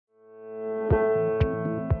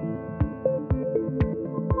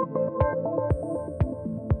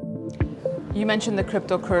You mentioned the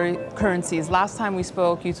cryptocurrencies. Last time we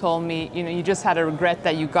spoke, you told me, you just had a regret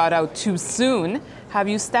that you got out too soon. Have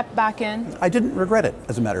you stepped back in? I didn't regret it,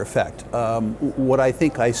 as a matter of fact. What I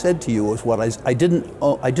think I said to you was I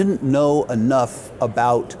didn't know enough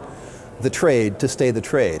about the trade to stay the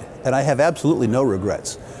trade, and I have absolutely no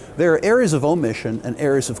regrets. There are areas of omission and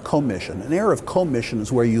areas of commission. An error of commission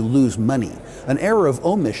is where you lose money. An error of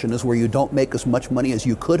omission is where you don't make as much money as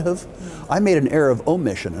you could have. I made an error of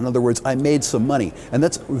omission. In other words, I made some money, and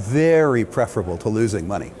that's very preferable to losing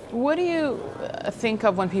money. What do you think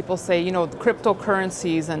of when people say,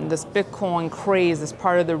 cryptocurrencies and this Bitcoin craze is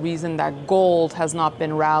part of the reason that gold has not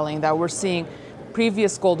been rallying, that we're seeing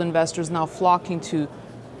previous gold investors now flocking to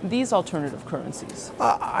these alternative currencies?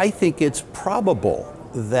 I think it's probable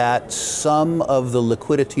that some of the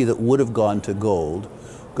liquidity that would have gone to gold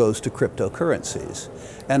goes to cryptocurrencies.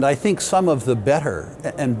 And I think some of the better,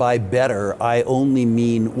 and by better, I only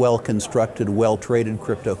mean well-constructed, well-traded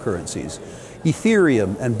cryptocurrencies,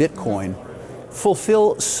 Ethereum and Bitcoin,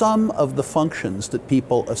 fulfill some of the functions that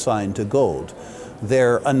people assign to gold.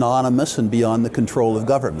 They're anonymous and beyond the control of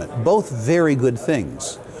government. Both very good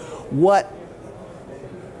things. What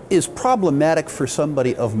is problematic for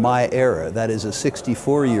somebody of my era, that is a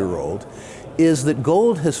 64-year-old, is that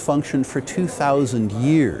gold has functioned for 2,000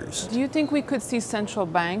 years. Do you think we could see central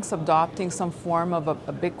banks adopting some form of a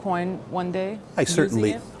Bitcoin one day? I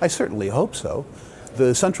certainly hope so.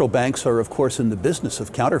 The central banks are, of course, in the business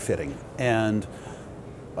of counterfeiting, and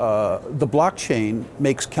the blockchain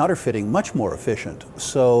makes counterfeiting much more efficient.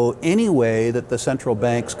 So any way that the central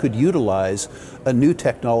banks could utilize a new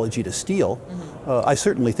technology to steal, I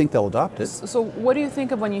certainly think they'll adopt it. So what do you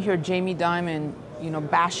think of when you hear Jamie Dimon,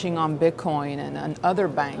 bashing on Bitcoin and other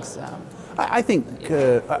banks? I think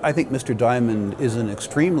Mr. Dimon is an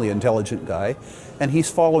extremely intelligent guy, and he's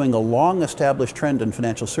following a long-established trend in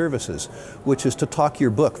financial services, which is to talk your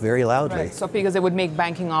book very loudly. Right. So because it would make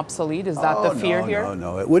banking obsolete, is that the fear here?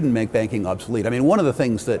 No, it wouldn't make banking obsolete. I mean, one of the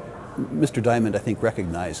things that Mr. Dimon, I think,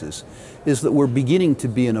 recognizes is that we're beginning to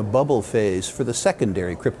be in a bubble phase for the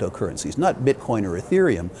secondary cryptocurrencies, not Bitcoin or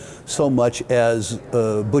Ethereum, so much as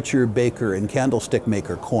butcher, baker, and candlestick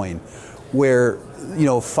maker coin, where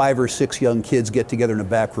 5 or 6 young kids get together in a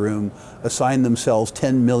back room, assign themselves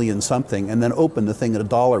 10 million something, and then open the thing at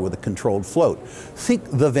 $1 with a controlled float. Think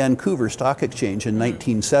the Vancouver Stock Exchange in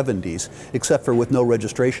 1970s, except for with no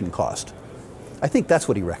registration cost. I think that's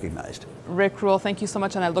what he recognized. Rick Rule, thank you so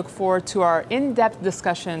much, and I look forward to our in-depth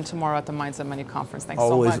discussion tomorrow at the Mindset Money Conference. Thanks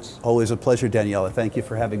so much. Always a pleasure, Daniela. Thank you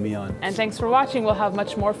for having me on. And thanks for watching. We'll have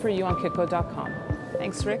much more for you on Kitco.com.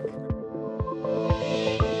 Thanks, Rick.